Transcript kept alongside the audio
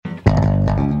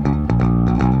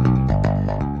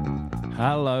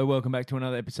Hello, welcome back to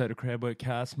another episode of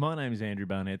Crowdworkcast. My name is Andrew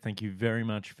Barnett. Thank you very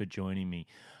much for joining me.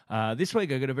 This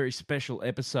week I got a very special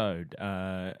episode.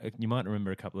 You might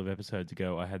remember a couple of episodes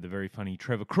ago I had the very funny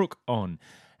Trevor Crook on.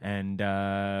 And,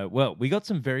 we got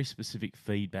some very specific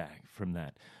feedback from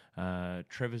that.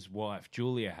 Trevor's wife,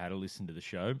 Julia, had a listen to the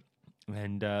show.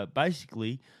 And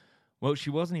basically, well, she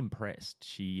wasn't impressed.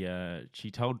 She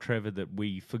told Trevor that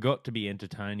we forgot to be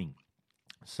entertaining.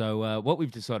 So what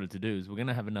we've decided to do is we're going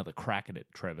to have another crack at it,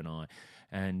 Trev and I,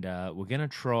 and we're going to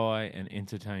try and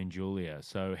entertain Julia.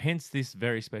 So hence this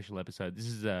very special episode. This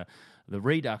is the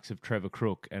redux of Trevor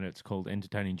Crook, and it's called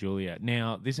Entertaining Julia.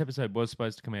 Now, this episode was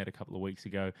supposed to come out a couple of weeks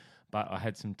ago, but I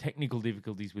had some technical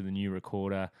difficulties with the new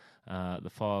recorder. The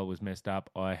file was messed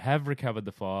up. I have recovered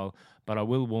the file, but I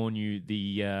will warn you,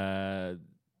 the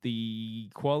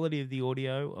quality of the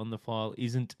audio on the file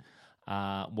isn't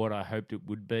what I hoped it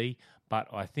would be, but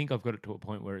I think I've got it to a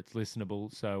point where it's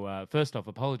listenable. So first off,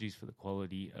 apologies for the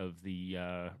quality of the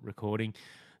recording.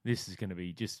 This is going to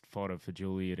be just fodder for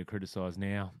Julia to criticise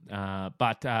now.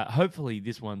 But hopefully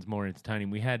this one's more entertaining.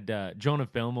 We had John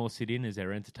of Belmore sit in as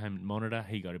our entertainment monitor.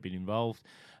 He got a bit involved.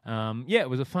 It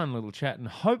was a fun little chat, and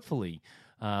hopefully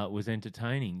was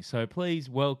entertaining. So please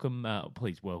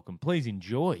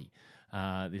enjoy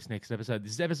this next episode.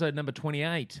 This is episode number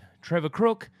 28, Trevor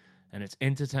Crook, and it's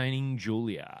Entertaining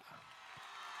Julia.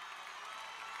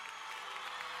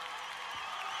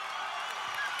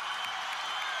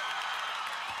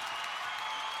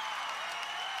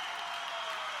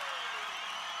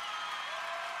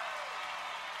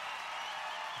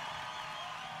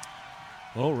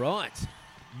 All right,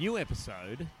 new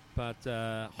episode, but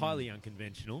highly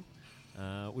unconventional.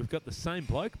 We've got the same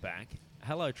bloke back.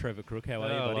 Hello, Trevor Crook. How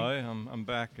are you, buddy? Hello, I'm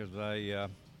back as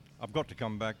I've got to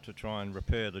come back to try and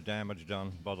repair the damage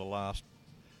done by the last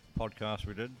podcast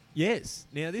we did. Yes.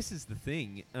 Now, this is the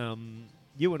thing.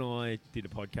 You and I did a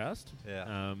podcast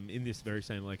in this very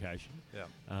same location.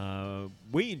 Yeah.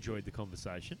 We enjoyed the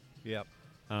conversation. Yep.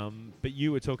 But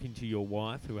you were talking to your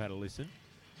wife who had a listen.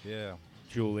 Yeah.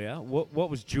 Julia. What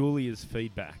was Julia's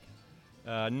feedback?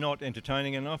 Not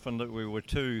entertaining enough, and that we were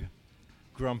two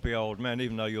grumpy old men,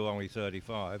 even though you're only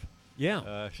 35.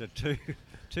 Yeah. So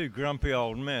two grumpy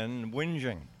old men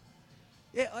whinging.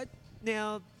 Yeah.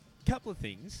 Now, couple of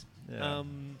things. Yeah.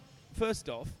 First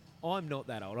off, I'm not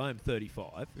that old. I'm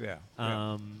 35.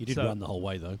 Yeah. You did run the whole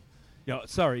way, though. Yeah.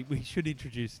 Sorry, we should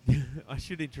introduce. I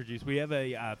should introduce. We have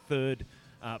a third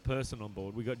person on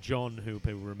board. We got John, who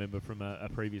people remember from a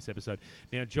previous episode.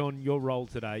 Now, John, your role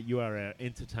today, you are our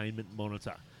entertainment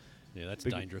monitor. Yeah, that's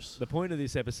dangerous. The point of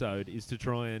this episode is to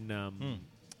try and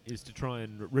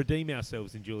redeem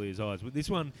ourselves in Julia's eyes.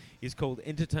 This one is called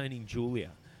Entertaining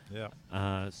Julia.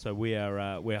 Yeah. So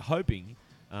we're hoping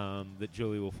that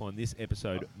Julia will find this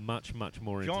episode much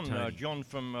more entertaining. John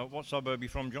from what suburb are you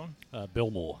from, John?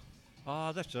 Belmore.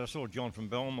 I saw John from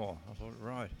Belmore. I thought,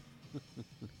 right.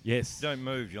 Yes. Don't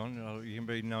move, John. You can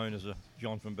be known as a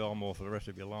John from Belmore for the rest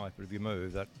of your life, but if you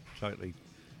move, that totally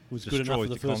Was destroys good enough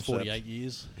for the first concept. 48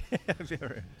 years.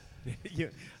 Very.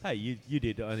 Hey, you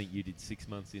did. I think you did 6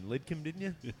 months in Lidcombe, didn't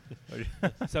you?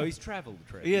 So he's travelled,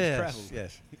 Trev. Yes, He's travelled.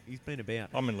 yes. He's been about.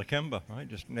 I'm in Lakemba, right?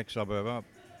 Just next suburb up.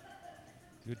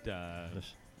 Good.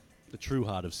 Yes, The true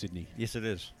heart of Sydney. yes it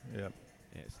is. Yeah.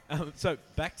 Yes. So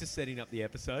back to setting up the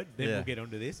episode. Then we'll get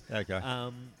onto this. Okay.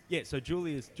 So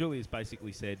Julia's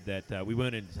basically said that we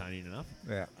weren't entertaining enough.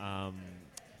 Yeah.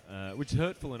 Which is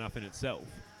hurtful enough in itself.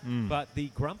 Mm. But the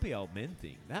grumpy old men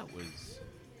thing, that was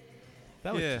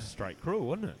just straight cruel,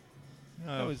 wasn't it?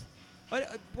 No. That was.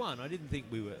 I didn't think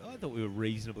we were. I thought we were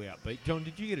reasonably upbeat. John,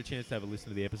 did you get a chance to have a listen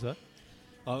to the episode?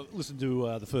 I listened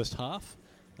to the first half.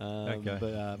 Okay.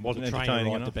 But Wasn't the train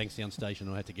entertaining arrived at enough? Bankstown Station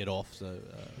and I had to get off. So.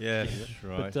 Yes,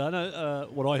 right. But no,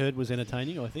 what I heard was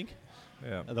entertaining, I think.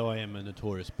 Yeah. Although I am a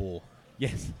notorious bore.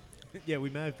 Yes. Yeah,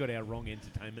 we may have got our wrong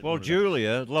entertainment. Well, monitor.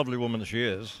 Julia, lovely woman that she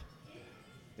is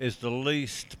the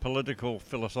least political,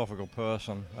 philosophical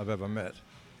person I've ever met.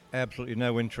 Absolutely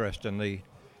no interest in the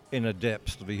inner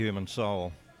depths of the human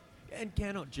soul. And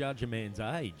cannot judge a man's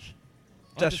age.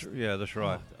 That's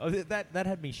right. Oh, that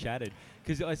had me shattered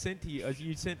because I sent to you.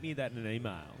 You sent me that in an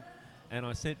email, and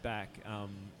I sent back,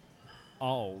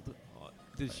 old.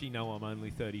 Does she know I'm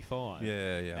only 35?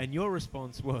 Yeah. And your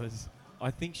response was, I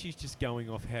think she's just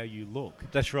going off how you look.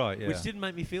 That's right, yeah. Which didn't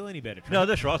make me feel any better. No,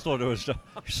 that's right. I thought it was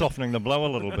softening the blow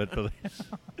a little bit. For the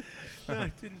No,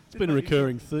 it didn't. It's been a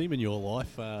recurring theme in your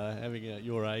life, having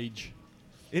your age.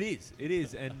 It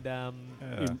is, and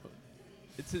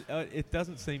it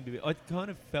doesn't seem to be. I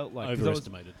kind of felt like 'cause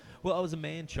Overestimated. I was a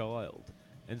man child,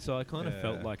 And so I kind of Yeah.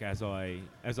 felt like as I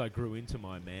grew into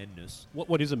my manness,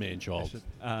 What is a man child?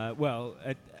 I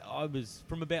was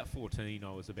from about 14.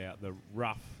 I was about the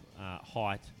rough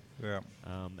height, Yeah.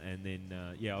 and then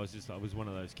I was one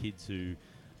of those kids who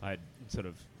I had sort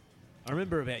of. I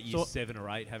remember about year 7 or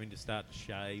 8 having to start to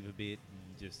shave a bit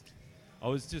and I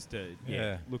was just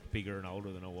looked bigger and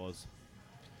older than I was.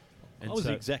 And I was the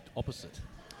so exact opposite.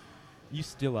 you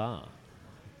still are.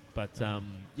 But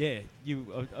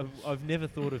I've never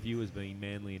thought of you as being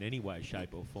manly in any way,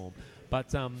 shape, or form.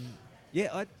 But so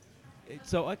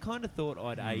I kind of thought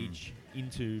I'd age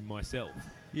into myself.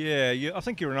 Yeah, I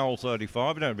think you're an old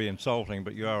 35. I don't be insulting,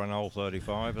 but you are an old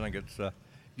 35. I think it's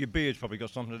your beard's probably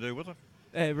got something to do with it.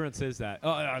 Everyone says that.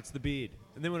 Oh, no, it's the beard.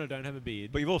 And then when I don't have a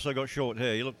beard, But you've also got short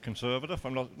hair. You look conservative.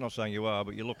 I'm not saying you are,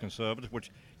 but you look conservative,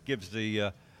 which gives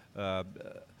the I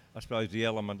suppose the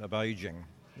element of aging.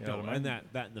 You know what I mean? and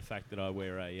that and the fact that I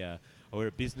wear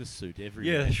a business suit every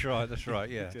Yeah, day. that's right. That's right.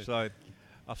 Yeah. Good. So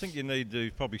I think you need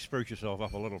to probably spruce yourself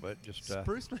up a little bit. Just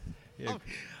Spruce me. yeah,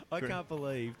 I Dre- can't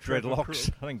believe dreadlocks.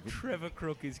 I think Trevor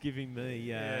Crook is giving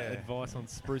me advice on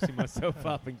sprucing myself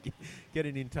up and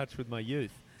getting in touch with my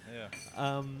youth.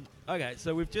 yeah. Okay,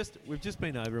 so we've just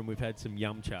been over and we've had some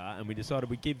yum cha, and we decided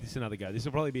we'd give this another go. This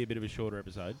will probably be a bit of a shorter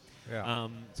episode. Yeah.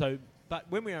 But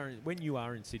when you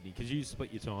are in Sydney, because you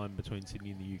split your time between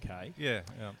Sydney and the UK, Yeah.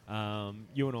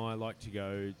 you and I like to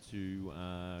go to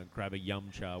grab a yum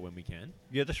cha when we can,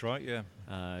 Yeah, that's right. Yeah.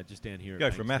 just down here. Go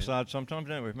at for a Bankstown. massage sometimes,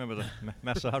 don't we? Remember the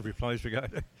massage place we go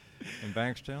to in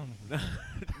Bankstown?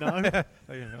 No,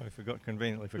 Oh, yeah, I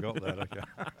conveniently forgot that. Okay.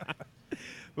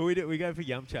 but we go for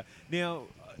yum cha. Now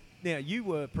you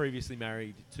were previously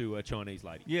married to a Chinese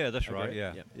lady. Yeah, that's Okay. right.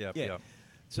 Yeah. Yep. Yeah. Yeah. Yeah.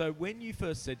 So when you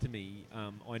first said to me,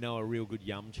 I know a real good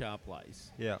yum cha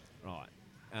place, Yeah. right?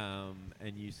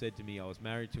 And you said to me, I was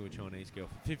married to a Chinese girl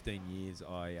for 15 years.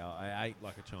 I ate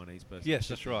like a Chinese person. Yes,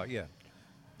 that's right. Yeah.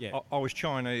 Yeah. I was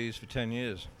Chinese for 10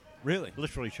 years. Really?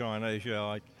 Literally Chinese.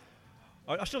 Yeah.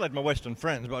 I still had my Western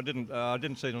friends, but I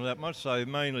didn't see them that much. So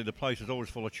mainly the place was always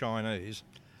full of Chinese,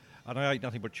 and I ate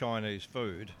nothing but Chinese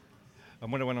food.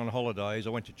 And when I went on holidays, I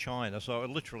went to China, so it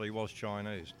literally was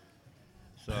Chinese.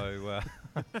 So,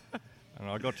 and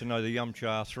I got to know the yum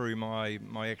cha through my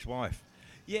ex-wife.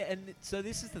 Yeah, and so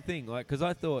this is the thing, like, because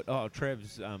I thought,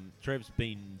 Trev's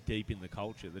been deep in the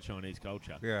culture, the Chinese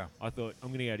culture. Yeah. I thought, I'm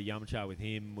going to go to yum cha with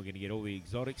him. We're going to get all the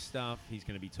exotic stuff. He's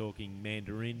going to be talking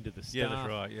Mandarin to the staff. Yeah, that's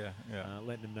right. Yeah, yeah.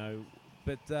 Letting them know.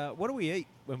 But what do we eat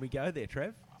when we go there,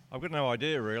 Trev? I've got no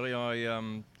idea really.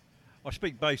 I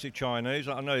speak basic Chinese.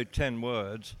 I know 10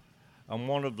 words, and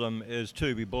one of them is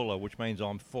tubi bulla, which means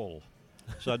I'm full.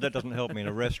 So that doesn't help me in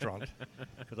a restaurant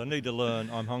because I need to learn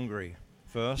I'm hungry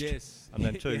first, Yes. and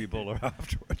then tubi bulla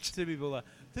afterwards. Tubi bulla.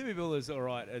 Tubi bulla's all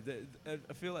right.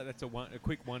 I feel like that's a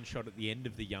quick one shot at the end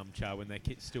of the yum cha when they're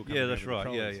still coming. Yeah, that's over the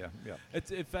right. Yeah, trolleys.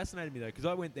 yeah. It fascinated me though because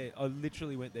I went there. I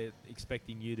literally went there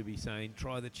expecting you to be saying,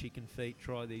 "Try the chicken feet,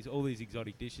 try all these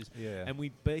exotic dishes." Yeah. And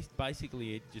we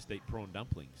basically just eat prawn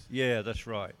dumplings. Yeah, that's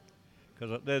right.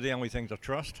 Because they're the only things I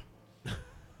trust,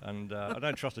 and I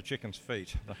don't trust the chicken's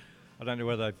feet. I don't know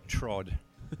where they've trod,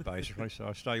 basically. So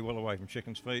I stay well away from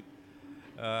chicken's feet.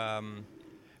 I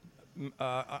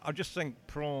just think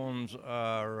prawns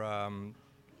are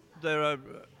they're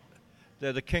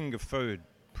the king of food.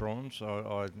 Prawns.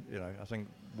 I think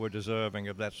we're deserving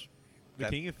of that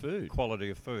King of food. quality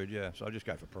of food. Yeah. So I just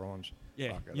go for prawns.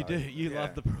 Yeah, Fuck it, you do. You yeah.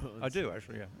 love the prawns. I do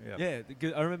actually. Yeah. Yeah. Yeah,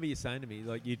 because I remember you saying to me,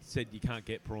 like you said, you can't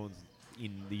get prawns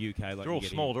in the UK. Like They're you all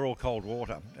get small. in- They're all cold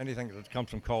water. Anything that comes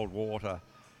from cold water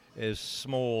is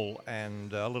small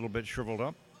and a little bit shriveled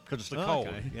up because it's the Oh, cold.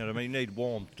 okay. You know what I mean? You need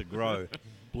warmth to grow.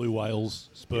 Blue whales,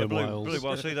 sperm whales. blue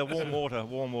whales. See, they're warm water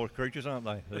creatures, aren't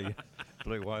they? The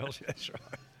blue whales. That's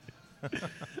right.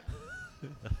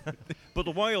 But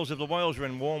the whales, if the whales are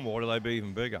in warm water, they'd be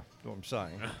even bigger. That's what I'm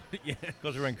saying. Yeah.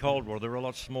 Because they're in cold water, they're a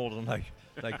lot smaller than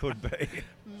they could be.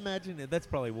 Imagine it. That's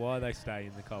probably why they stay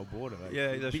in the cold water. Though.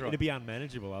 Yeah, that's right. It'd be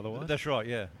unmanageable otherwise. That's right.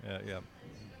 Yeah.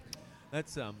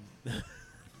 That's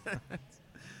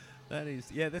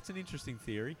that's an interesting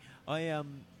theory.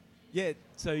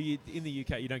 So in the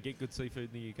UK you don't get good seafood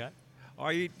in the UK.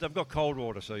 They've got cold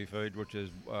water seafood, which is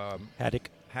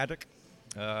haddock,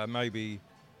 maybe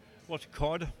what's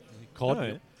cod. Cod.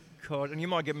 No. Cod, and you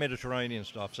might get Mediterranean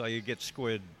stuff. So you get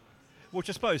squid, which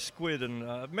I suppose squid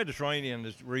and Mediterranean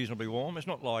is reasonably warm. It's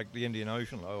not like the Indian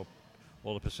Ocean or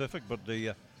the Pacific, but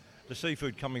the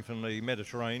seafood coming from the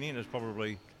Mediterranean is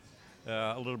probably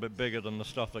a little bit bigger than the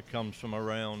stuff that comes from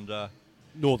around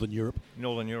Northern Europe.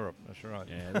 Northern Europe. That's right.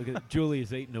 Yeah, look at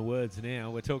Julia's eating her words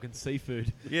now. We're talking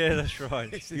seafood. Yeah, that's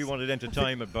right. You wanted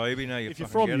entertainment, baby. Now you're If you're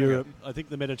fucking from getting Europe, I think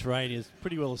the Mediterranean is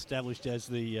pretty well established as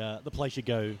the place you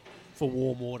go for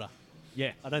warm water.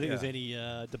 Yeah. I don't think Yeah. there's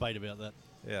any debate about that. it.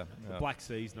 Yeah. The no. Black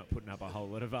Sea's not putting up a whole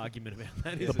lot of argument about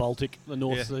that, is The it? Baltic, the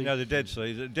North Yeah, Sea. no, the Dead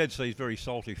Sea. The Dead Sea is very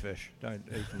salty fish. Don't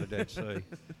eat from the Dead Sea.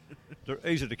 They're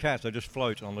easy to catch. They just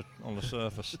float on the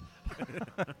surface.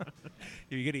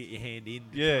 You got to get your hand in.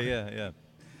 Yeah.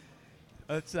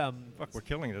 It's Fuck, we're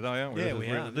killing it today, aren't we? Yeah, This we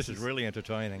is are. really, This this is is- really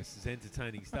entertaining. This is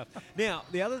entertaining stuff. Now,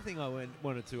 the other thing I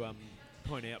wanted to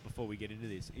point out before we get into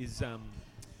this is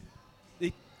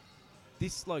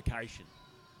this location.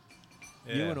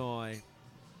 Yeah.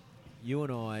 You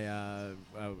and I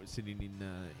were sitting in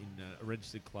a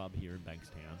registered club here in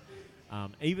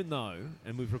Bankstown. Even though,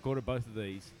 and we've recorded both of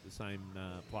these the same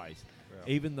place,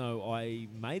 Yeah. even though I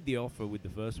made the offer with the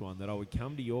first one that I would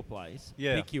come to your place,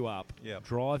 Yeah. pick you up, Yeah.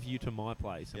 drive you to my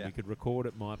place, and Yeah. we could record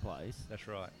at my place. That's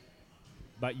right.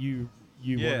 But you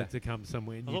Yeah. wanted to come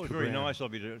somewhere. I thought it was very nice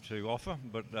of you to offer,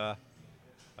 but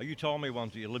you told me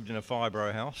once that you lived in a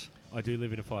fibro house. I do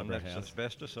live in a And fibro that's house.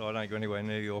 asbestos, so I don't go anywhere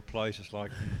near your place. It's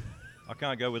like I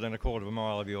can't go within a quarter of a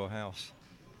mile of your house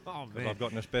Oh because man, I've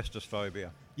got an asbestos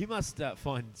phobia. you must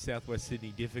find Southwest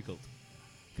Sydney difficult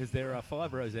because there are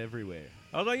fibros everywhere.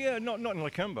 Oh, they, yeah, not in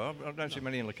Lakemba. I don't see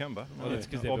many in Lakemba. Well, that's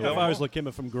 'cause they're Or built- How far is Belmore.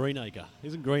 Lakemba from Greenacre?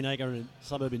 Isn't Greenacre a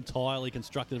suburb entirely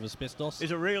constructed of asbestos?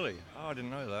 Is it really? Oh, I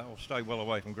didn't know that. I'll stay well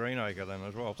away from Greenacre then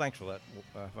as well. Thanks for that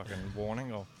fucking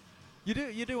warning.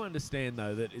 You do understand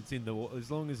though that it's in the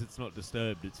as long as it's not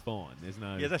disturbed, it's fine. There's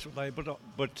no. Yeah, that's what they. But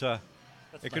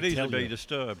That's it what could they easily tell be you.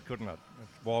 disturbed, couldn't it?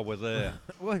 While we're there.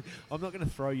 Well, I'm not going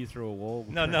to throw you through a wall.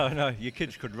 No. Your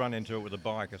kids could run into it with a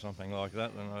bike or something like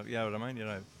that. And you know what I mean? You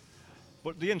know.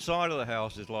 But the inside of the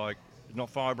house is like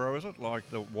not fibro, is it? Like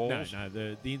the No, walls. no.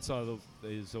 The inside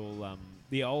is all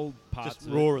the old parts. Just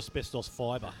of raw asbestos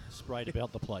fibre sprayed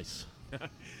about the place.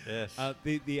 Yes.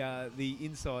 The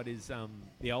inside is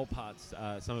the old parts.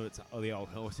 Some of it's the old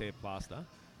horsehair plaster.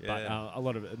 But Yeah. a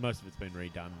lot of it, most of it's been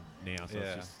redone now, so Yeah.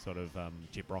 it's just sort of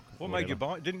chip rock. What or made you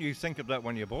whatever. buy? Didn't you think of that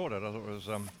when you bought it? I thought it was.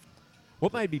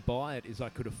 What made me buy it is I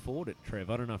could afford it, Trev.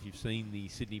 I don't know if you've seen the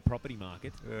Sydney property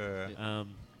market.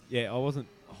 Yeah. I wasn't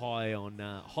high on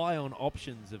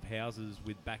options of houses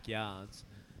with backyards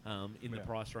in the Yeah.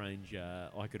 price range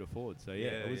I could afford. So Yeah,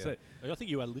 it was yeah. I think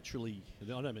you are literally, I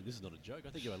don't mean this is not a joke, I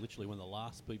think you are literally one of the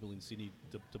last people in Sydney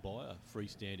to buy a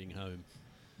freestanding home.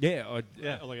 yeah,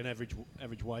 Yeah. Like an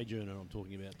average wage earner I'm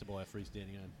talking about to buy a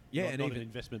freestanding home. Yeah, not, and not even- an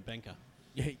investment banker.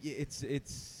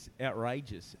 it's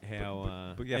outrageous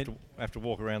how. But you have to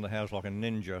walk around the house like a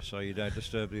ninja so you don't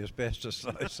disturb the asbestos.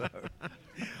 So.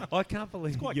 I can't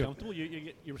believe It's quite you- comfortable.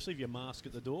 You receive your mask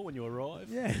at the door when you arrive.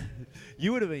 Yeah,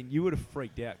 you would have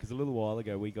freaked out because a little while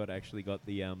ago we got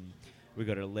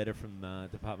a letter from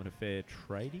Department of Fair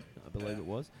Trading, I believe it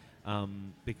was,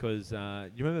 because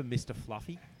you remember Mr.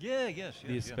 Fluffy, Yes.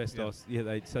 the asbestos. Yeah,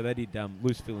 they did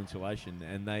loose fill insulation,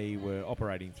 and they were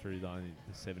operating through the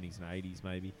 70s and 80s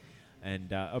maybe, and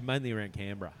mainly around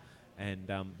Canberra, and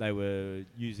they were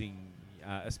using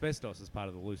asbestos as part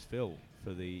of the loose fill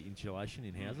for the insulation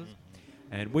in houses.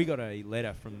 And we got a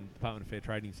letter from Department of Fair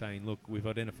Trading saying, look, we've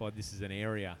identified this as an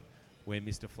area where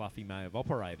Mr. Fluffy may have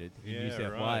operated in New Yeah,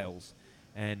 South right. Wales.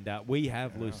 And we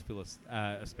have Yeah. loose fill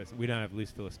asbestos. We don't have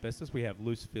loose fill asbestos. We have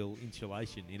loose fill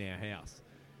insulation in our house.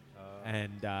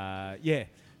 And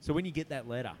so when you get that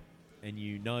letter and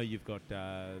you know you've got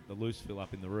the loose fill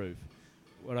up in the roof,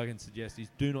 what I can suggest is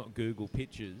do not Google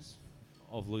pictures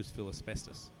of loose fill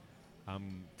asbestos,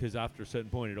 because after a certain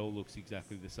point it all looks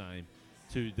exactly the same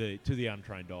to the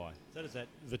untrained eye. That is that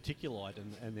verticulite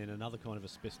and then another kind of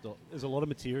asbestos. There's a lot of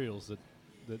materials that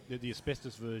the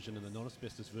asbestos version and the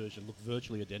non-asbestos version look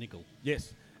virtually identical.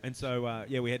 Yes, and so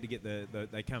we had to get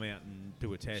they come out and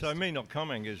do a test. So me not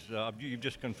coming is you've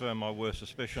just confirmed my worst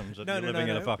suspicions that No, you're no, living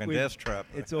no, in no. a fucking We've- death trap.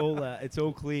 It's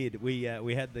all cleared. We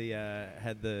had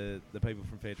the people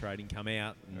from Fair Trading come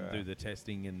out and Yeah. do the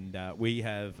testing, and we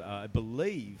have I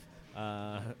believe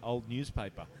old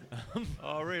newspaper.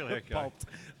 Oh, really? Okay. Pulped.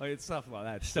 Like it's stuff like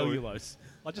that. So- Cellulose.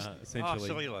 I just essentially.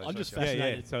 cellulose. I'm just okay.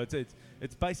 fascinated. So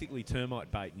it's basically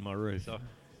termite bait in my roof. So,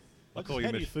 how call you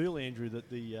do you Miss- feel, Andrew, that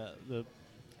the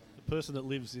person that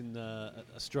lives in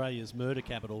Australia's murder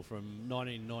capital from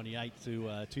 1998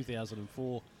 to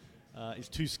 2004 is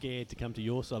too scared to come to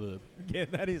your suburb? Yeah,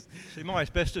 that is. See, my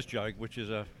asbestos joke, which is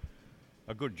a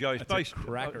good joke, it's That's based a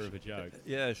cracker of a joke.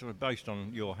 Yeah, it's sort of based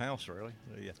on your house, really.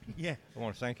 So, yeah, Yeah. I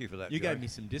want to thank you for that. You joke. gave me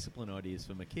some discipline ideas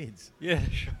for my kids. Yeah,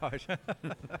 that's right.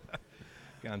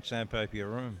 Go and sandpaper your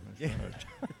room. That's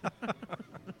Yeah. right.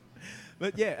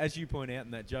 But yeah, as you point out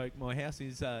in that joke, my house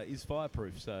is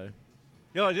fireproof, so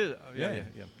Yeah, I did. Yeah.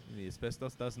 the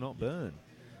asbestos does not burn.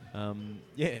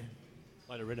 Yeah.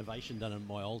 I had a renovation done on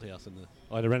my old house,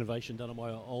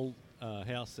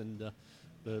 and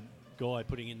the guy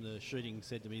putting in the sheeting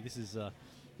said to me, "This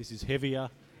is heavier,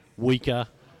 weaker,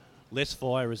 less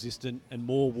fire resistant, and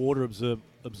more water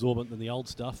absorbent than the old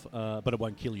stuff, but it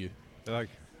won't kill you." Okay.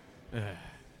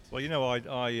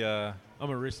 Well, I'm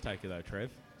a risk taker though, Trev.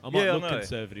 I Yeah, might I look know.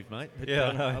 conservative, mate. But, Yeah,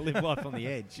 I know. I live life on the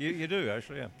edge. you do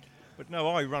actually, yeah. But no,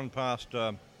 I run past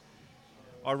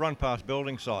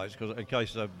building sites because in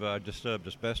case they've disturbed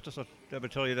asbestos. I ever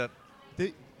tell you that?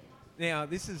 Now,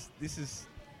 this is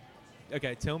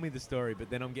okay. Tell me the story, but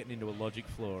then I'm getting into a logic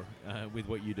flaw with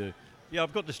what you do. Yeah,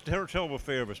 I've got this terrible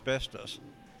fear of asbestos,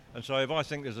 and so if I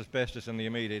think there's asbestos in the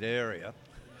immediate area,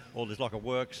 or there's like a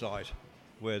work site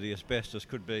where the asbestos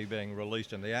could be being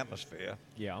released in the atmosphere,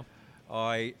 Yeah.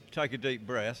 I take a deep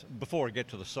breath before I get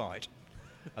to the site,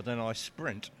 and then I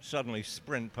suddenly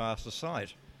sprint past the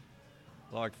site,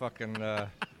 like fucking,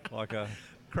 like a...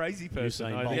 Crazy person.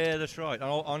 Usain I Bolt. think. Yeah, that's right.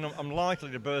 I'm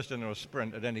likely to burst into a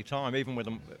sprint at any time, even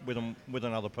with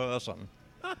another person.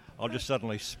 I'll just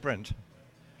suddenly sprint.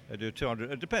 I do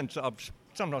 200. It depends.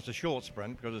 Sometimes a short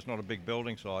sprint because it's not a big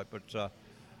building site, but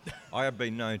I have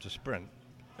been known to sprint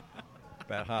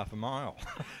about half a mile.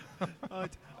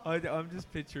 I'm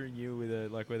just picturing you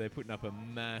with where they're putting up a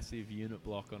massive unit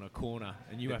block on a corner,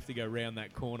 and you have to go round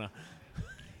that corner.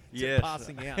 Yes.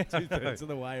 Passing out 2/3 of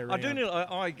the way around. I do.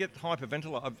 I get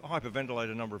hyperventilate. I've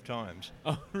hyperventilated a number of times.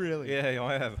 Oh, really? Yeah,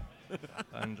 I have.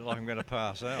 And like I'm going to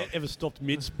pass out. Ever stopped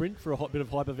mid-sprint for a hot bit of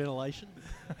hyperventilation?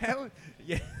 How?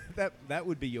 Yeah, that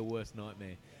would be your worst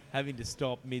nightmare. Having to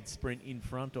stop mid-sprint in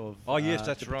front of Oh, yes,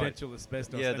 that's the right. potential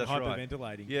asbestos Yeah, and that's right.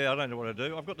 hyperventilating. Yeah, I don't know what to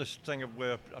do. I've got this thing of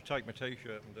where I take my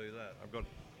T-shirt and do that. I've got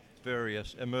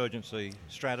various emergency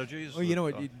strategies. Well, you know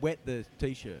that what? You'd wet the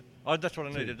T-shirt. that's what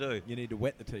I need to do. You need to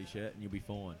wet the T-shirt and you'll be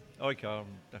fine. Okay,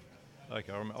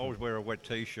 I always wear a wet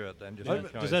T-shirt then. Just in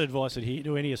case. Does that advice adhere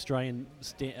to any Australian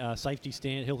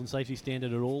health and safety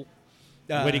standard at all?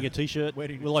 Uh, Wetting a T-shirt?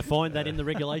 wetting Will I find that in the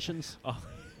regulations? Oh,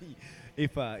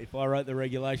 if I wrote the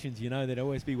regulations, there'd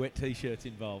always be wet T-shirts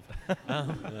involved.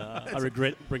 I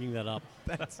regret bringing that up.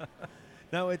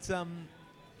 No, it's.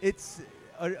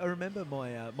 I remember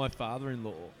my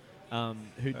father-in-law,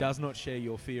 who does not share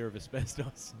your fear of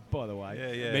asbestos. By the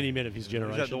way, Yeah. Many men of his Is that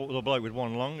generation. the bloke with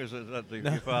one lung? Is that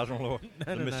your father-in-law? No,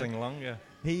 the no. missing lung?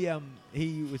 Yeah.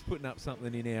 he was putting up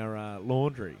something in our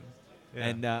laundry, Yeah.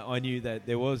 and I knew that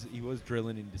he was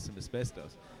drilling into some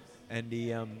asbestos, and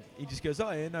he just goes,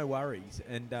 "Oh yeah, no worries,"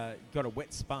 and got a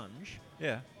wet sponge,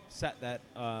 Yeah. sat that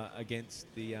against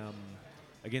the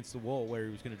wall where he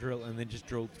was going to drill, and then just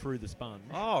drilled through the sponge,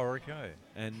 Oh, okay.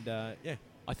 and yeah.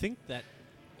 I think that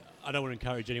I don't want to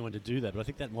encourage anyone to do that, but I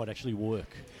think that might actually work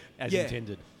as Yeah.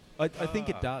 intended. I think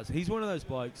it does. He's one of those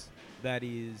blokes that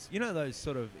is, those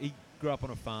sort of, he grew up on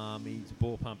a farm, he's a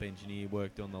bore pump engineer,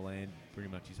 worked on the land pretty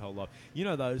much his whole life.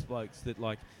 Those blokes that,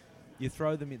 like, you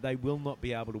throw them in, they will not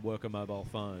be able to work a mobile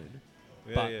phone,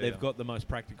 but they've got the most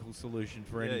practical solution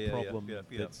for any problem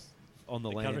that's on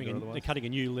the land or otherwise. They're cutting a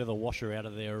new leather washer out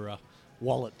of their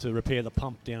wallet to repair the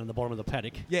pump down in the bottom of the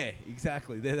paddock. Yeah,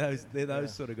 exactly. They're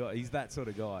those sort of guys. He's that sort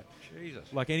of guy.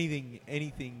 Jesus. Like anything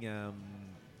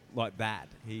like that.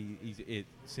 It's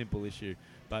simple issue,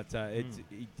 but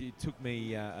it took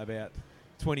me about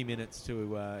 20 minutes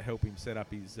to help him set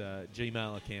up his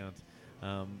Gmail account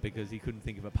because he couldn't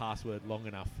think of a password long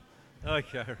enough.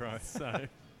 Okay, right. So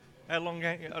How long?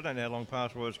 I don't know how long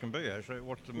passwords can be. Actually,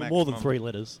 what's the Well, maximum? more than 3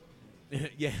 letters.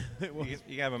 yeah, it was.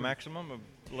 You have a maximum of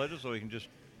letters, or you can just.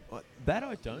 That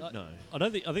I don't know. I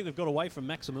think they've got away from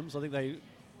maximums. I think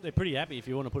they're pretty happy if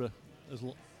you want to put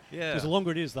Yeah. because the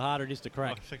longer it is, the harder it is to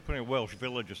crack. I think putting a Welsh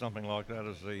village or something like that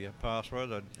as the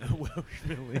password. Welsh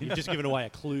village. You've just given away a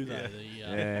clue, though.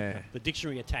 Yeah. The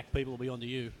dictionary attack people will be onto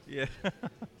you. Yeah.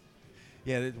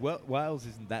 Yeah, Wales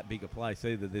isn't that big a place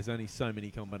either. There's only so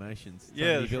many combinations. So Yeah,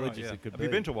 many that's right, villages yeah. it could Have be.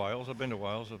 you been to Wales? I've been to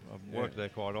Wales. I've worked there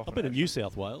quite often. I've been to actually. New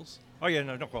South Wales. Oh yeah,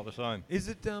 no, not quite the same. Is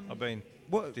it? I've been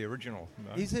What the original.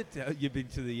 No. is it? You've been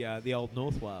to the old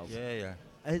North Wales. Yeah.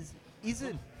 Is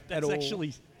it That's at all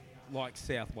actually like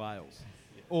South Wales,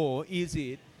 or is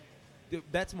it?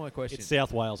 That's my question. it's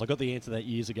South Wales. I got the answer to that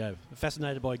years ago.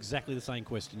 Fascinated by exactly the same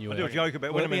question you I do a asked. joke about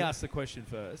Well, when let I'm me in. ask the question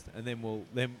first, and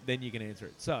then then you can answer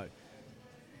it. So,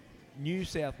 New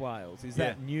South Wales is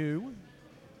that Yeah. new?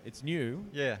 It's new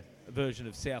Yeah. version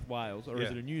of South Wales, or is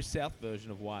Yeah. it a new South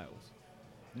version of Wales?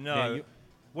 No. Now, you-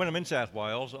 When I'm in South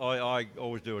Wales, I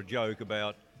always do a joke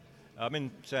about I'm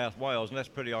in South Wales, and that's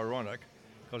pretty ironic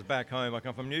Because back home, I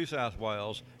come from New South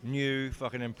Wales, new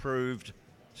fucking improved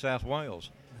South Wales.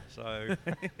 So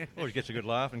always gets a good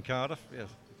laugh in Cardiff.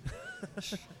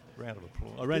 Yes. Round of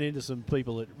applause. I ran into some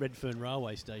people at Redfern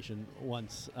Railway Station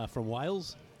once from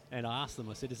Wales, and I asked them,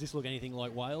 I said, does this look anything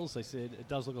like Wales? They said, it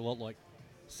does look a lot like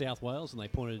South Wales, and they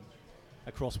pointed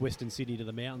across Western Sydney to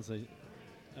the mountains in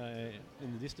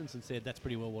the distance and said, that's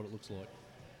pretty well what it looks like.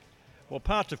 Well,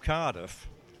 parts of Cardiff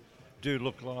do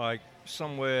look like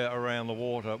somewhere around the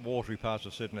watery parts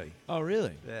of Sydney. Oh,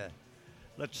 really? Yeah.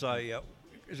 Let's say,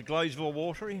 is it Gladesville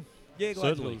watery? Yeah,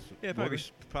 Certainly. Yeah, maybe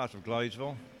parts of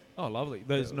Gladesville. Oh, lovely.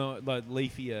 Those not like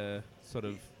leafier sort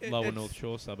of lower it's- North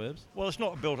Shore suburbs. Well, it's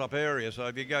not a built-up area, so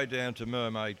if you go down to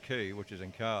Mermaid Quay, which is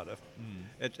in Cardiff,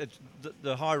 it's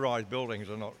the high-rise buildings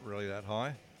are not really that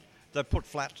high. They've put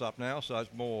flats up now, so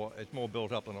it's more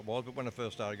built up than it was. But when I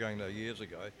first started going there years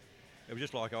ago, it was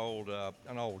just like an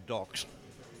old docks,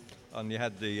 and you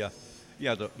had the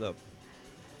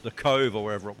cove or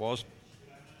wherever it was,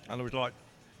 and it was like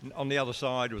on the other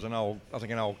side was an old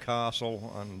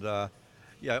castle and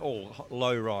all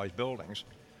low-rise buildings,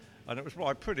 and it was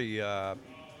like pretty well,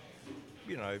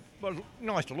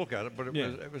 nice to look at it, but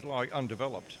it was like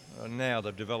undeveloped. And now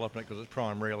they've developed it because it's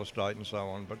prime real estate and so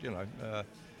on. But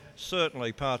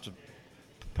certainly parts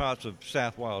of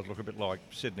South Wales look a bit like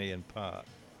Sydney in part.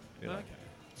 You know.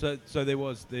 Okay. So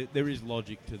there is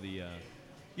logic to the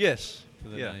Yes. to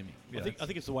the Yeah. naming. Yeah. I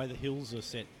think it's the way the hills are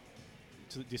set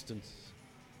to the distance,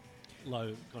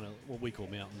 low, kind of what we call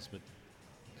mountains, but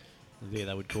there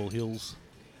they would call hills.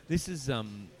 This is I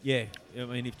mean,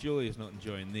 if Julia's not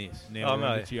enjoying this, now Oh, we're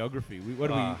on no. to geography. What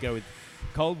do we go with?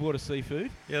 Cold water seafood.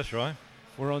 Yeah, that's right.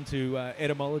 We're on to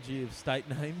etymology of state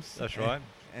names. That's right.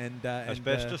 And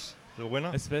Asbestos, the winner.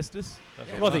 Asbestos.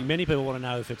 That's Well, I think many people want to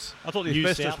know if it's I thought the New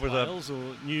asbestos South was Wales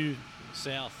or New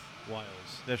South Wales.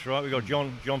 That's right. We got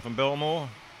John from Belmore,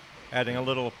 adding a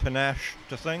little panache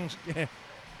to things. Yeah.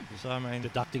 So I mean,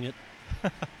 Deducting it.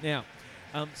 Now,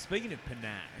 speaking of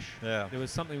panache, Yeah. there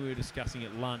was something we were discussing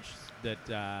at lunch that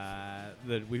I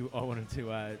wanted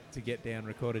to get down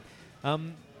recorded.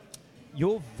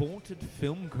 Your vaunted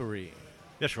film career.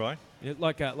 that's right. Yeah,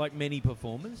 like many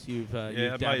performers, you've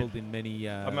I dabbled in many.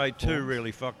 I made two forms.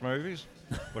 really fucked movies,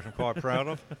 which I'm quite proud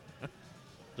of.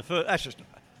 The first, that's just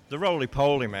the Roly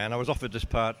Poly Man. I was offered this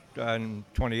part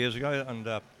 20 years ago, and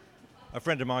a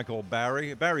friend of mine called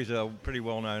Barry. Barry's a pretty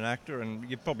well-known actor, and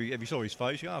you probably, if you saw his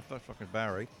face, that's fucking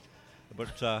Barry.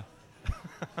 But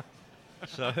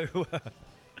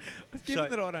Given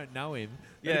that I don't know him,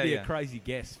 Yeah, it'd be yeah. a crazy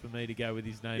guess for me to go with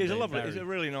his name. he's a being lovely, Barry. he's a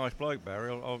really nice bloke,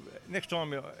 Barry. Next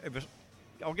time,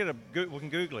 I'll get we can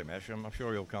Google him. Actually, I'm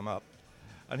sure he'll come up.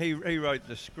 And he wrote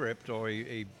the script, or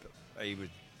he was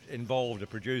involved, a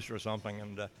producer or something,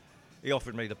 and he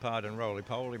offered me the part in Roly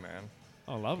Poly Man,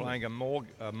 Oh, lovely. playing a morgue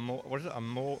Morgue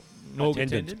Attendant.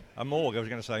 attendant. a morgue. I was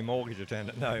going to say mortgage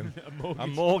attendant. No, A a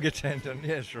morgue attendant.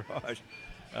 Yes, right.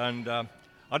 And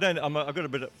I've got a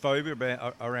bit of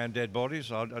phobia around dead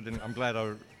bodies. I'm glad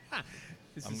I.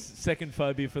 This is second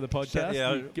phobia for the podcast.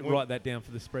 yeah, Write that down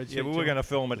for the spreadsheet. Yeah, but we're going to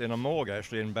film it in a morgue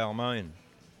actually in Balmain.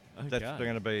 Okay. That's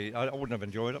going to be. I wouldn't have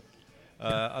enjoyed it.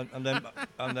 And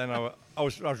then I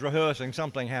was rehearsing.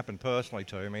 Something happened personally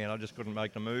to me, and I just couldn't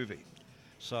make the movie.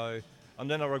 So, and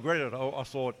then I regretted it. I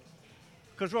thought,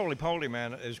 because Roly Poly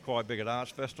Man is quite big at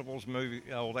arts festivals,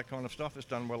 all that kind of stuff. It's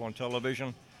done well on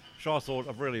television. So I thought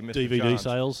I've really missed a DVD chance.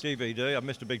 sales. DVD. I've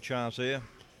missed a big chance here.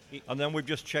 And then we've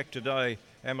just checked today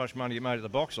how much money it made at the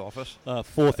box office.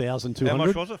 $4,200. How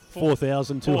much was it?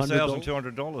 $4,200.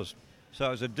 $4,200. So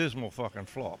it was a dismal fucking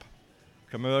flop,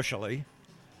 commercially.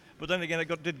 But then again,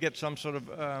 it did get some sort of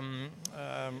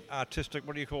artistic,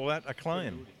 what do you call that,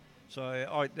 acclaim.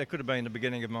 So that could have been the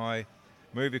beginning of my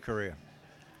movie career.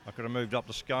 I could have moved up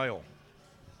the scale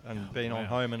and been on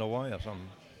Home and Away or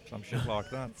some shit like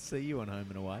that. See you on Home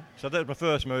and Away. So that was my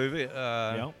first movie.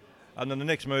 Yep. And then the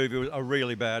next movie was a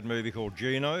really bad movie called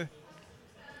Gino.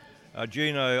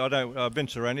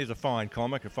 Vince Areni's a fine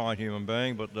comic, a fine human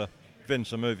being, but the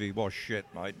Vince movie was shit,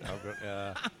 mate.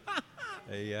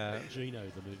 Gino,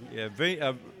 the movie.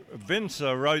 Yeah, Vince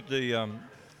wrote a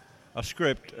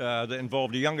script that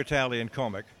involved a young Italian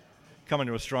comic coming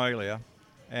to Australia,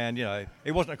 and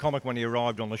he wasn't a comic when he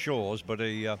arrived on the shores, but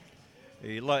he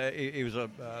was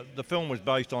the film was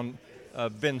based on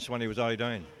Vince when he was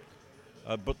 18.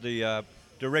 But the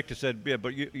director said, yeah,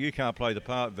 but you can't play the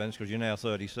part, Vince, because you're now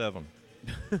 37,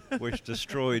 which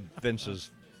destroyed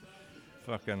Vince's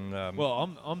fucking...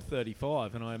 Well, I'm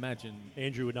 35, and I imagine...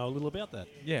 Andrew would know a little about that.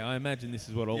 Yeah, I imagine this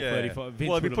is what all Yeah. 35... Vince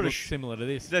Well, if you would put have a looked similar to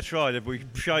this. That's right. If we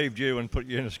shaved you and put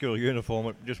you in a school uniform,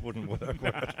 it just wouldn't work.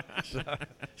 would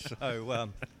it?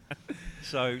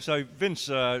 So Vince,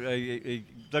 they've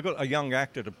got a young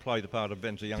actor to play the part of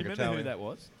Vince, a young Do you remember Italian. who that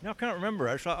was? No, I can't remember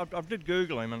actually. I did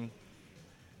Google him, and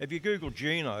if you Google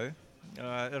Gino,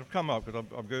 it'll come up because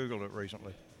I've Googled it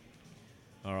recently.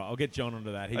 All right, I'll get John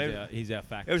onto that. He's our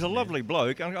fact. He was a man. lovely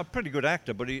bloke, and a pretty good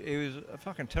actor, but he was a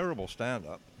fucking terrible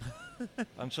stand-up.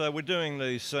 And so we're doing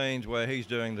these scenes where he's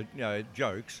doing the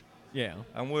jokes, Yeah.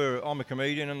 and I'm a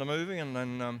comedian in the movie, and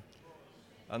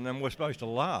then we're supposed to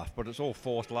laugh, but it's all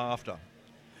forced laughter.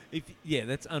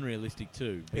 That's unrealistic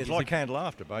too. It's because like canned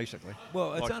laughter, basically.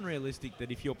 well, it's like- unrealistic that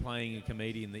if you're playing a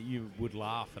comedian that you would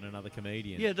laugh at another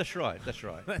comedian. Yeah, that's right. That's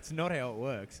right. That's not how it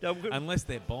works. No, we- unless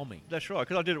they're bombing. That's right,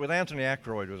 because I did it with Anthony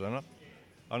Aykroyd was in it,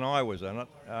 and I was in it,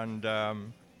 and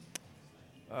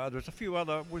there's a few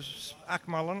other. Was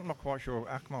Akmal in it? I'm not quite sure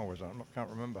Akmal was in it. I can't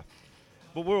remember.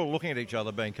 But we're all looking at each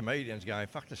other being comedians going,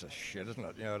 fuck, this is shit, isn't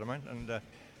it? You know what I mean? And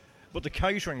but the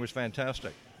catering was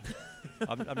fantastic.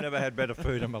 I've never had better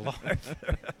food in my life.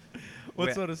 What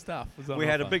We- sort of stuff was on We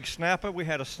had a offer? big snapper. We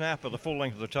had a snapper the full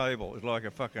length of the table. It was like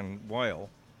a fucking whale.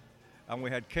 And we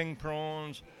had king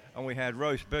prawns, and we had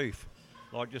roast beef,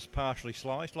 like just partially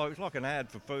sliced. Like it was like an ad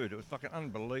for food. It was fucking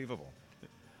unbelievable.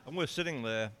 And we're sitting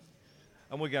there,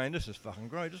 and we're going, this is fucking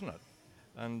great, isn't it?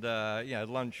 And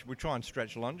lunch. We try and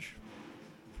stretch lunch.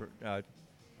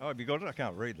 Oh, have you got it? I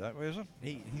can't read that. Where is it?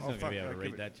 He's Oh, not going to fuck, be able to give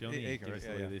read it- that, John. he You can give us read-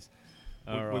 a yeah, look at yeah. this.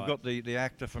 All We've right. got the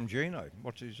actor from Gino.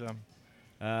 What's his?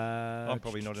 I'm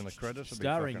probably not in the credits. It'd be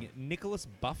Starring fucking- Nicholas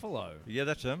Buffalo. Yeah,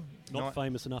 that's him. Not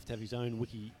famous enough to have his own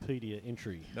Wikipedia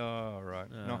entry. Oh, right.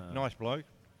 Ah. Nice bloke.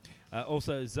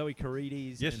 Also, Zoe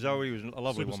Carides. Yes, and, Zoe was a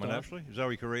lovely woman, Superstar. actually.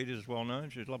 Zoe Carides is well known.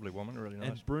 She's a lovely woman, really nice.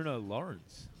 and Bruno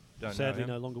Lawrence. Don't Sadly, know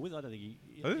no him. longer with. I don't think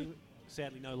Who?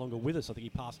 Sadly, no longer with us. I think he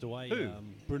passed away. Who?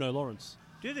 Bruno Lawrence.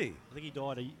 Did he? I think he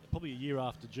died probably a year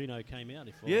after Gino came out.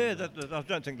 Yeah, I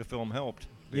don't think the film helped,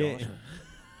 to be Yeah. honest.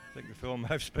 I think the film may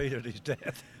have speeded his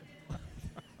death. I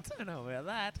don't know about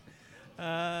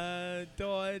that.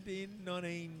 Died in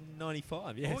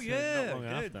 1995. Yes, Oh, yeah. not long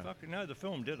Yeah, after. fucking no, the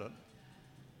film did it.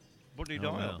 What did he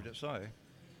Oh, die wow. of, did it say?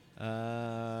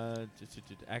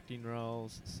 Acting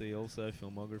roles. See also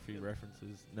filmography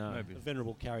references. No. Maybe. A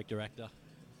venerable character actor,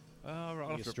 Oh, right.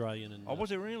 I think Australian. And, Oh,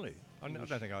 was it really? I English.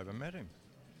 don't think I ever met him.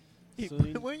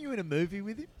 Weren't you in a movie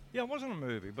with him? Yeah, it wasn't a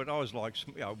movie, but I was like,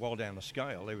 well down the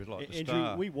scale. He was like the Andrew,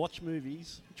 star. we watch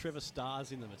movies. Trevor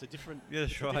stars in them. It's a different. Yeah,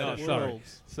 that's right. different that's sorry. right.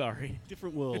 worlds. Sorry.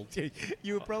 Different worlds.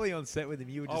 You were probably on set with him.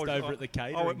 You were just I was- over at the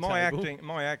catering Oh, my table.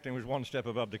 my acting was one step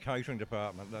above the catering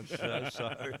department. That's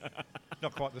so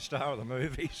not quite the star of the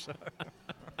movie.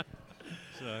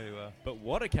 So, But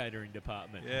what a catering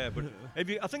department. yeah, but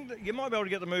I think that you might be able to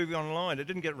get the movie online. It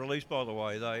didn't get released, by the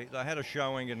way. They had a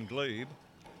showing in Glebe,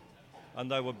 and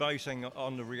they were basing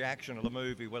on the reaction of the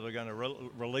movie whether they're going to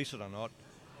release it or not.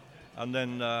 And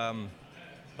then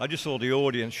I just saw the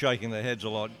audience shaking their heads a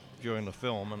lot during the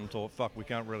film, and thought, "Fuck, we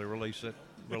can't really release it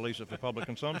for public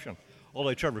consumption."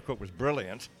 Although Trevor Cook was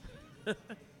brilliant. No,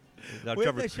 Where did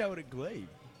Trevor- they show it at Glebe?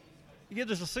 yeah,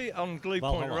 there's a seat on Glebe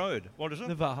Point Valhalla. Road. What is it?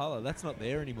 The Valhalla. That's not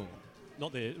there anymore.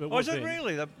 Not there. Oh, is it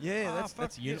really? Yeah, that's fuck.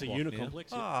 It's a Uniblock unit now.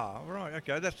 complex. yeah. Ah, right.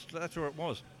 Okay, that's where it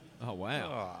was. Oh wow!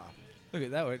 Ah. Look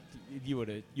at that.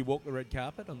 You walked the red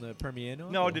carpet on the premiere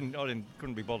night? No, or- I didn't.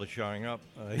 Couldn't be bothered showing up.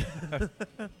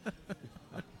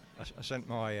 I sent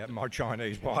my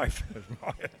Chinese wife as my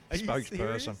Are you spokesperson.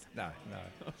 serious? No, I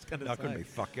was going no, to I couldn't say. be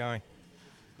fuck going.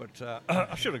 But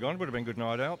I should have gone. Would have been a good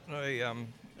night out.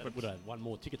 But would have had one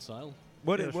more ticket sale.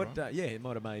 What? Yeah, that's What? right. Yeah, it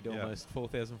might have made Yeah. almost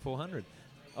 4,400.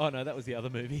 Oh no, that was the other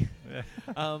movie.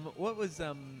 Yeah. What was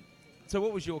So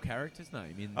what was your character's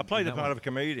name? I played the part of a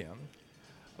comedian.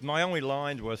 My only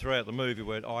lines were throughout the movie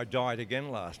were, "I died again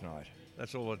last night."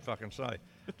 That's all I'd fucking say.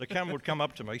 The camera would come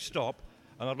up to me, stop,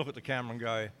 and I'd look at the camera and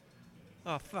go,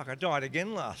 "Oh fuck, I died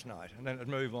again last night," and then it'd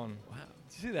move on. Wow.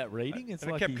 Did you see that reading? It's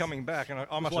And like it kept he's- coming back, and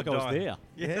I must like have I was died. there.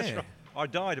 Yeah, that's Yeah. right. I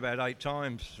died about 8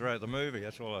 times throughout the movie.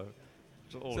 That's all.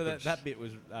 That's all So I that, could that bit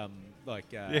was like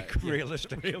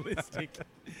realistic. realistic. Do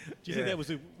you think that was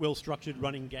a well-structured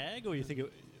running gag, or you think,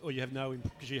 or you have no?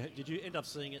 Because did you end up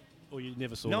seeing it, or you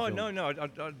never saw? No, the film? no,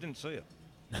 I didn't see it.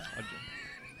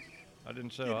 I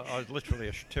didn't see it. I was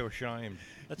literally too ashamed.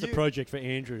 That's a project for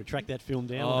Andrew to track that film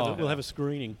down. Oh. We'll have a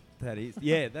screening. That is,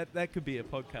 yeah. That could be a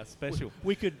podcast special.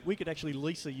 We could actually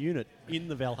lease a unit in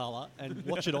the Valhalla and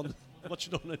watch it on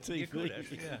a TV. You could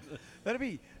actually, yeah.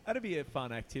 That'd be a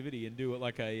fun activity and do it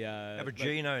like a Have a like-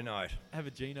 Gino night. have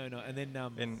a Gino night and then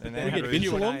In then Andrew's. have, a Vince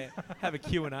Q&A, along? have a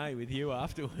Q&A with you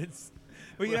afterwards.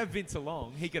 We could have Vince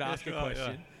along. He could ask a right,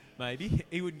 question. Maybe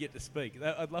he wouldn't get to speak.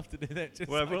 I'd love to do that. Just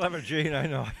Well, like- we'll have a Gino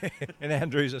night in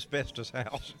Andrew's asbestos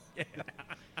house.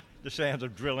 the sounds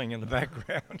of drilling in the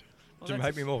background to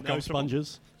make me more No comfortable.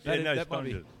 sponges. Yeah, no that might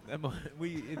be.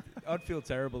 sponges. I'd feel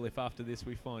terrible if after this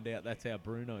we find out that's how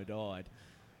Bruno died.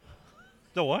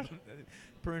 The what?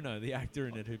 Bruno, the actor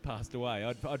in it who passed away.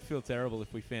 I'd feel terrible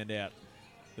if we found out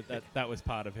that was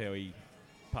part of how he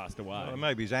passed away. Well,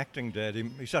 maybe he's acting dead.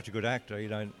 He's such a good actor. You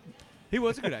don't. He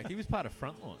was a good actor. He was part of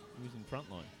Frontline. He was in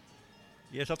Frontline.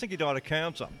 Yes, I think he died of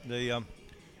cancer.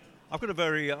 I've got a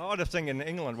very odd thing in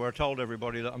England where I told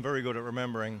everybody that I'm very good at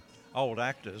remembering old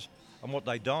actors and what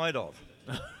they died of.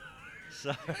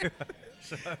 so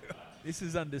This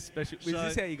is under special. Is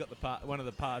this how you got the part? One of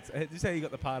the parts. Is this how you got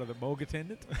the part of the morgue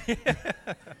attendant?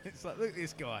 It's like, look at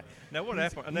this guy. now what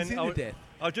He's- happened? And he's then into death.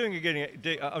 I was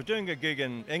doing a gig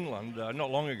in England not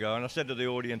long ago, and I said to the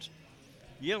audience,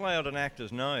 "Yell out an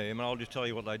actor's name, and I'll just tell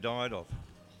you what they died of."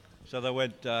 So they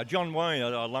went, John Wayne,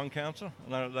 lung cancer.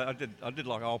 And I did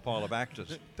like a whole pile of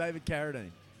actors. David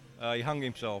Carradine. He hung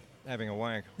himself having a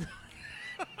wank.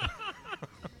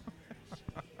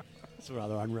 That's a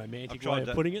rather unromantic I've tried way of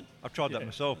that. putting it. I've tried that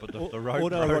myself, but the rope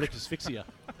Autoerotic broke. asphyxia.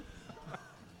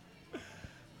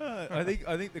 I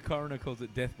think the coroner calls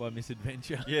it death by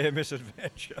misadventure. Yeah,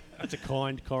 misadventure. That's a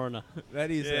kind coroner.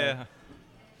 That is. Yeah.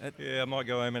 Yeah, I might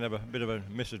go home and have a bit of a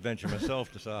misadventure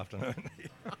myself this afternoon.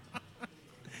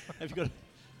 Have you got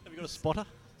a spotter?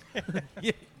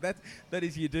 Yeah, that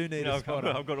is. You do need a spotter.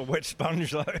 I've got a wet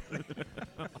sponge though.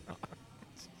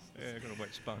 Yeah, I've got a wet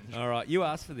sponge. All right, you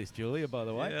asked for this, Julia. By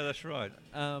the way. Yeah, that's right.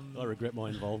 I regret my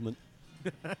involvement.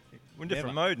 We're in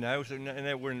different mode now. So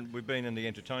now we've been in the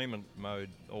entertainment mode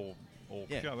all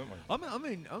Yeah. show, haven't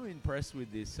we? I'm impressed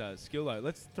with this skill though.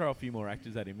 Let's throw a few more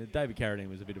actors at him. David Carradine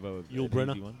was a bit of a Yul an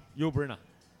Brynner. easy one. Yul Brynner.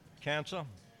 Cancer,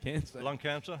 Cancer. lung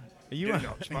cancer. Are you Do on-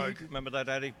 not smoke. Remember that,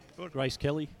 Addy? Good. Grace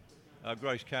Kelly.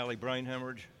 Grace Kelly, brain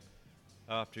hemorrhage.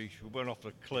 After she went off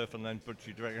the cliff and then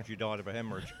she reckons she died of a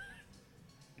hemorrhage.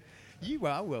 You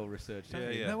are well researched. aren't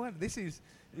Yeah, you? yeah. No one. This is.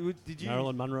 Did you?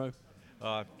 Marilyn Monroe.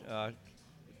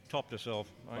 Topped herself.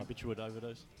 I think. Barbiturate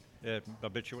overdose. Yeah,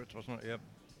 barbiturates, wasn't it? Yep.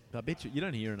 Barbiturate. You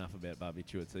don't hear enough about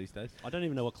barbiturates these days. I don't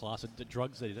even know what class of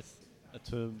drugs that is. That's a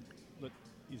term that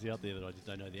is out there that I just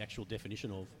don't know the actual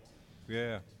definition of.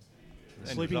 Yeah. End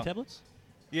Sleeping result- tablets?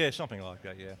 Yeah, something like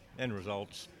that, yeah. End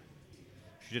results.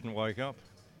 She didn't wake up.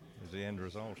 Was the end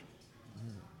result.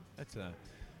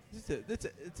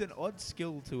 It's an odd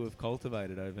skill to have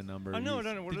cultivated over a number of I know, years. I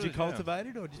don't know what Did it you is, yeah. cultivate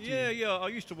it or did you? Yeah. I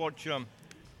used to watch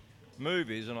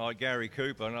movies and Gary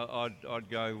Cooper, and I'd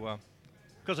go,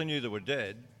 because I knew they were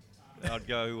dead, I'd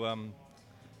go,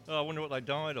 I wonder what they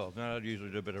died of. And I'd usually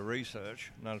do a bit of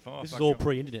research. And I'd find, This is all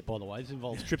pre-internet, by the way. This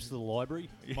involves trips to the library.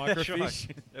 Yeah, that's right. microfiche.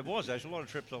 It was actually a lot of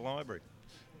trips to the library.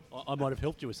 I might have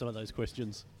helped you with some of those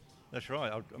questions. That's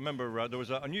right. I remember there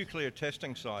was a nuclear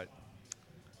testing site.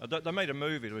 They made a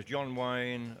movie. There was John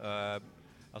Wayne, I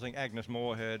think Agnes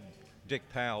Moorehead, Dick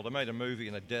Powell. They made a movie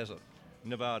in a desert,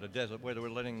 Nevada desert, where they were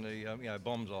letting the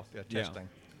bombs off, testing.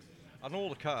 And all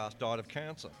the cast died of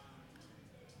cancer.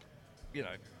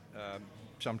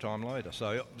 Sometime later.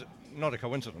 So not a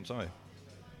coincidence, eh?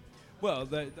 Well, I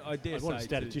dare I'd say. want a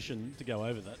statistician to go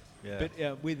over that. Yeah. But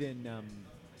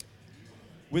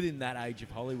within that age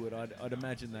of Hollywood, I'd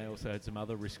imagine they also had some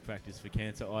other risk factors for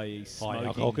cancer, i.e., High smoking.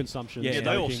 alcohol consumption. Yeah, Yeah,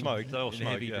 they all smoking. smoked. They all and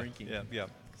smoked. heavy Yeah. drinking. Yeah.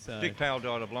 So Dick Powell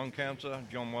died of lung cancer.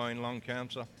 John Wayne, lung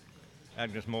cancer.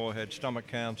 Agnes Moorehead, stomach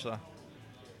cancer.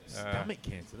 stomach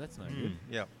cancer. That's no good.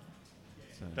 Yeah.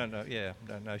 So. Don't know. Yeah.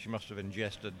 Don't know. She must have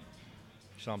ingested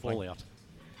something. Fallout.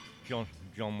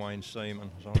 John Wayne semen.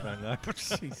 So I don't know.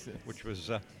 Jesus. Which was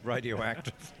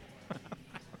radioactive.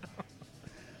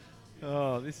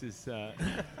 Oh, this is.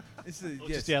 This is.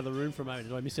 Just out of the room for a moment.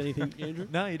 Did I miss anything, Andrew?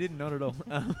 No, you didn't. Not at all.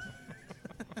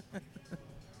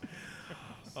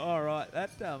 All right,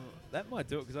 that might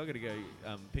do it because I've got to go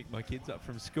pick my kids up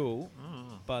from school.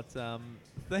 But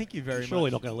thank you very Surely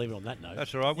much. not going to leave it on that note.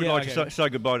 That's all right. We'd Yeah, like okay. to say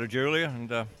goodbye to Julia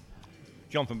and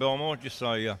John from Belmore. Just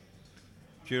say,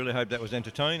 Julia, hope that was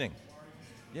entertaining.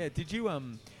 Yeah. Did you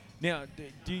now?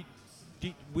 Did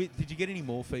you get any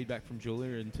more feedback from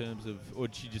Julia in terms of, or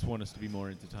did she just want us to be more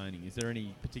entertaining? Is there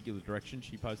any particular direction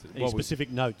she posted? Any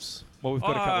specific notes? Well, we've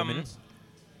got a couple of minutes.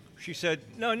 She said,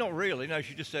 no, not really. No,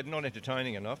 she just said not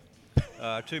entertaining enough.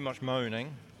 Too much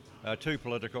moaning. Too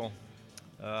political.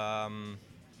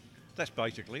 That's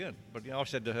basically it. But I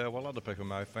said to her, well, other people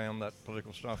may have found that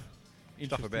political stuff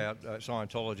about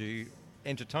Scientology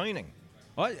entertaining.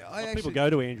 I Well, actually people go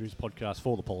to Andrew's podcast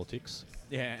for the politics.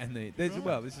 Yeah, and this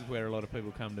is where a lot of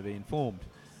people come to be informed,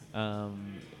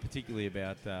 particularly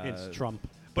about. It's Trump.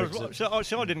 But Brexit.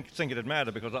 so I didn't think it'd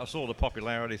matter because I saw the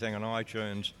popularity thing on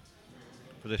iTunes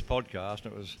for this podcast.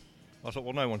 It was I thought,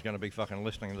 well, no one's going to be fucking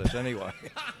listening to this anyway.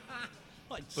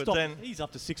 Like, But stop. then- He's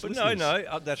up to 6 But listeners.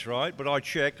 no, that's right. But I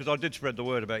checked, because I did spread the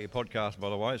word about your podcast, by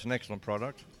the way. It's an excellent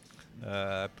product.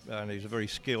 And he's a very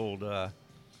skilled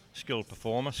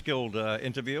performer, skilled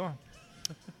interviewer.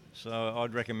 So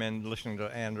I'd recommend listening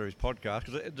to Andrew's podcast,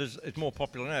 because it's more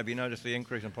popular now. Have you noticed the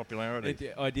increase in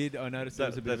popularity? I did. I noticed there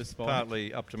was a bit of a That's spike.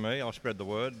 partly up to me. I'll spread the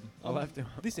word. I'll have to.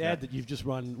 This ad that you've just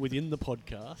run within the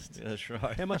podcast, Yeah, that's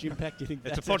right. how much impact do you think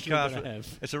It's that's a actually podcast. going to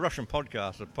have? It's a Russian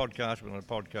podcast. A podcast within a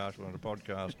podcast within a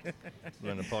podcast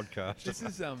within a podcast. This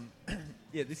is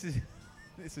yeah. This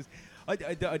is.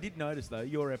 I did notice though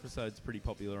your episode's pretty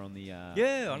popular on the Yeah,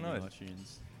 I on the know.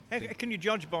 iTunes. Can you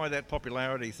judge by that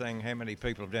popularity thing how many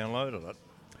people have downloaded it?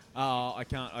 I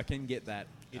can't. I can get that.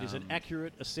 It is an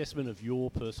accurate assessment of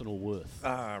your personal worth.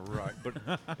 Ah, right. But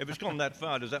if it's gone that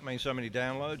far, does that mean so many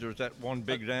downloads, or is that one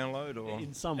big download, or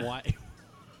In some way.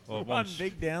 or one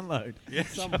big download. Yeah,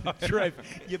 Trev,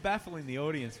 you're baffling the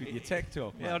audience with your tech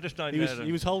talk. yeah, I mate. just don't He know. was,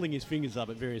 he was holding his fingers up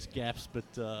at various gaps, but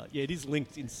yeah, it is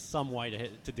linked in some way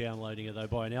to downloading it, though,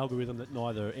 by an algorithm that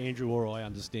neither Andrew or I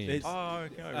understand. There's- Oh,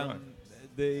 okay, right.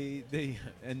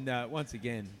 Once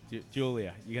again,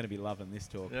 Julia, you're going to be loving this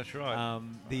talk. That's right.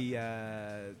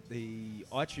 The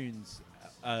iTunes,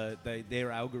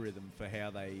 their algorithm for how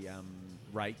they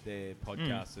rate their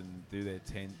podcasts and do their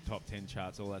top 10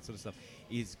 charts, all that sort of stuff,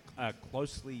 is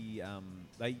closely.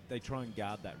 They try and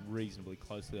guard that reasonably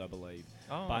closely, I believe.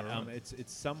 Oh, but right.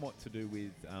 it's somewhat to do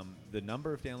with the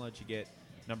number of downloads you get,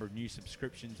 number of new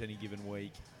subscriptions any given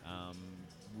week.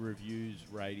 Reviews,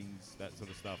 ratings, that sort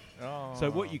of stuff. Oh.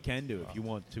 So what you can do if you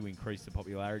want to increase the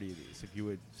popularity of this, if you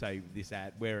would say this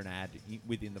ad, where an ad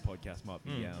within the podcast might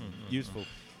be useful,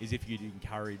 is if you'd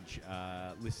encourage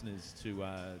listeners to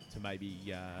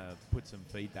maybe put some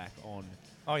feedback on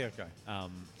Oh, yeah, okay.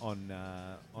 on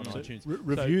So iTunes.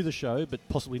 review the show, but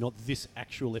possibly not this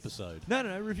actual episode.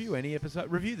 No, review any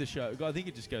episode. Review the show. I think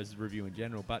it just goes to review in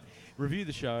general, but review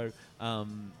the show.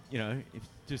 If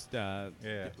just no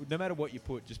matter what you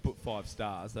put, just put 5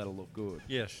 stars. That'll look good.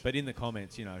 Yes. But in the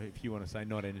comments, if you want to say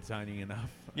not entertaining enough,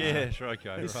 Yes,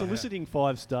 okay. Is right. soliciting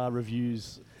 5-star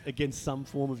reviews against some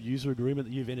form of user agreement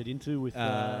that you've entered into with?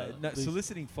 these-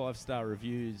 soliciting 5-star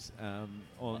reviews on.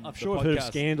 I'm the sure I've heard of podcast-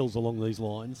 scandals along these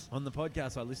lines. On the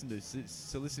podcast I listen to,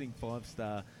 soliciting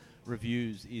 5-star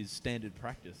reviews is standard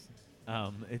practice.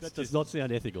 It's That does just not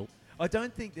sound ethical. I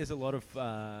don't think there's a lot of.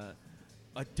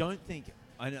 I don't think.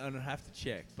 I don't have to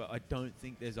check, but I don't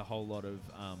think there's a whole lot of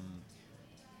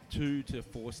 2 to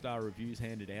 4-star reviews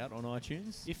handed out on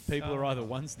iTunes. If people are either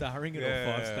 1-starring it or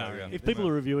Yeah, 5-starring yeah. it. If people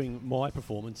are reviewing my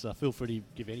performance, feel free to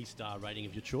give any star rating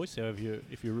of your choice. However,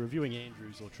 if you're reviewing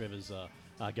Andrew's or Trevor's,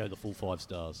 go the full 5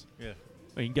 stars. Yeah.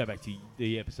 Well, you can go back to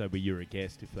the episode where you're a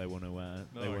guest if they want to.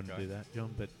 They want to okay. do that,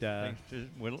 John. But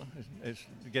Well, it's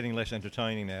getting less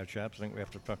entertaining now, chaps. I think we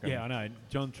have to fucking. yeah, I know.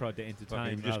 John tried to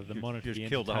entertain fucking rather than monitor just the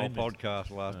killed the whole entertainment. podcast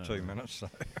the last 2 minutes. So.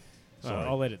 Sorry,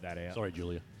 I'll edit that out. Sorry,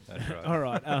 Julia. That's right. All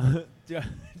right,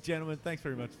 gentlemen, thanks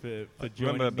very much for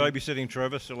joining Remember, me. babysitting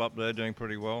Trevor still up there doing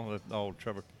pretty well. The old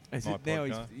Trevor. Is my it now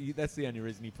podcast. that's the only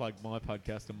reason he plugged my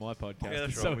podcast and my podcast, Yeah,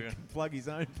 that's so right, he yeah. can plug his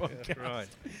own podcast. That's right.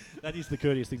 That is the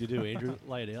courteous thing to do, Andrew.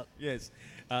 Lay it out. Yes,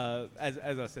 as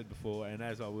I said before, and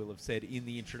as I will have said in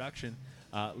the introduction,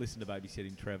 listen to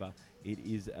Babysitting Trevor. It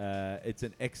is it's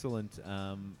an excellent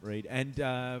read, and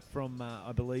from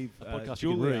I believe A podcast you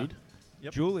can Julia. read.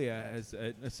 Yep. Julia has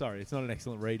sorry, it's not an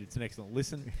excellent read; it's an excellent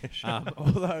listen.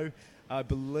 Although I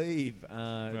believe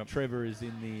Trevor is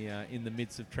in the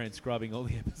midst of transcribing all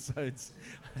the episodes,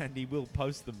 and he will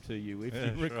post them to you if you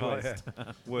That's right, request.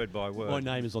 yeah. Word by word. My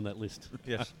name is on that list.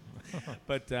 Yes.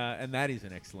 But and that is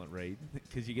an excellent read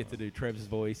because you get to do Trev's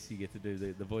voice, you get to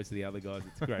do the voice of the other guys.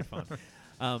 It's great fun.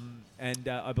 And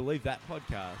I believe that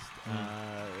podcast,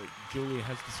 Julia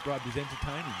has described as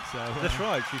entertaining. So That's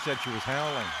right. She said she was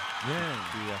howling.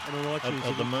 Yeah. And on iTunes,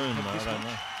 Of the did it moon, have I this don't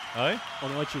much? know. Eh?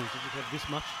 On iTunes, did it have this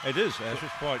much? It is.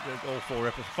 It's quite all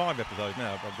 5 episodes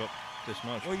now. I've got this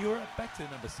much. Well, you're back to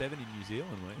number 7 in New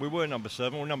Zealand, weren't you? We were number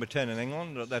 7. We're number 10 in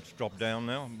England. That's dropped down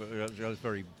now. But it's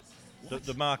very.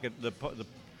 The market, the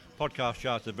podcast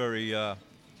charts are very.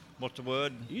 What's the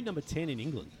word? You're number 10 in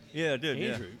England. Yeah, I did.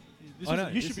 Andrew, I know,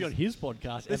 you this should be is- on his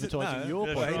podcast This is- advertising no, your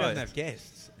that's Well, he podcast. right. doesn't have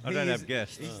guests. I He don't is- have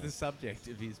guests. He's the subject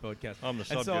of his podcast. I'm the And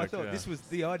so I subject, thought yeah. this was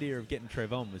the idea of getting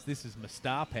Trev on was this is my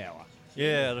star power.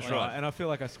 Yeah, that's right. And I feel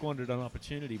like I squandered an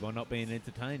opportunity by not being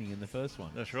entertaining in the first one.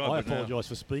 That's right. I but now- apologise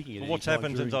for speaking. At Well, any what's time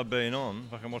happened since during- I've been on?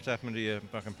 Fucking what's happened to your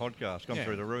fucking podcast? Gone Yeah.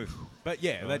 through the roof. But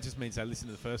yeah, that just means they listened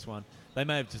to the first one. They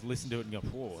may have just listened to it and go,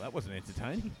 whoa, that wasn't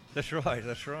entertaining. That's right.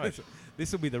 That's right.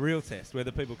 This will be the real test,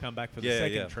 whether people come back for the Yeah,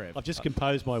 second yeah. Trev. I've just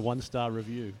composed my 1-star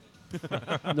review.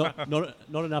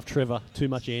 Not enough Trevor, too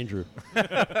much Andrew.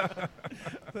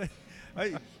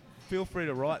 Hey, feel free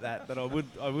to write that I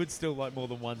would still like more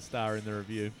than 1 star in the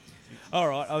review. All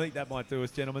right, I think that might do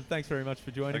us, gentlemen. Thanks very much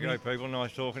for joining me. Okay, people,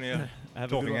 nice talking to you. Have a good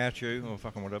Talking one. at you, or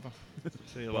fucking whatever.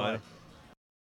 See you Bye. later.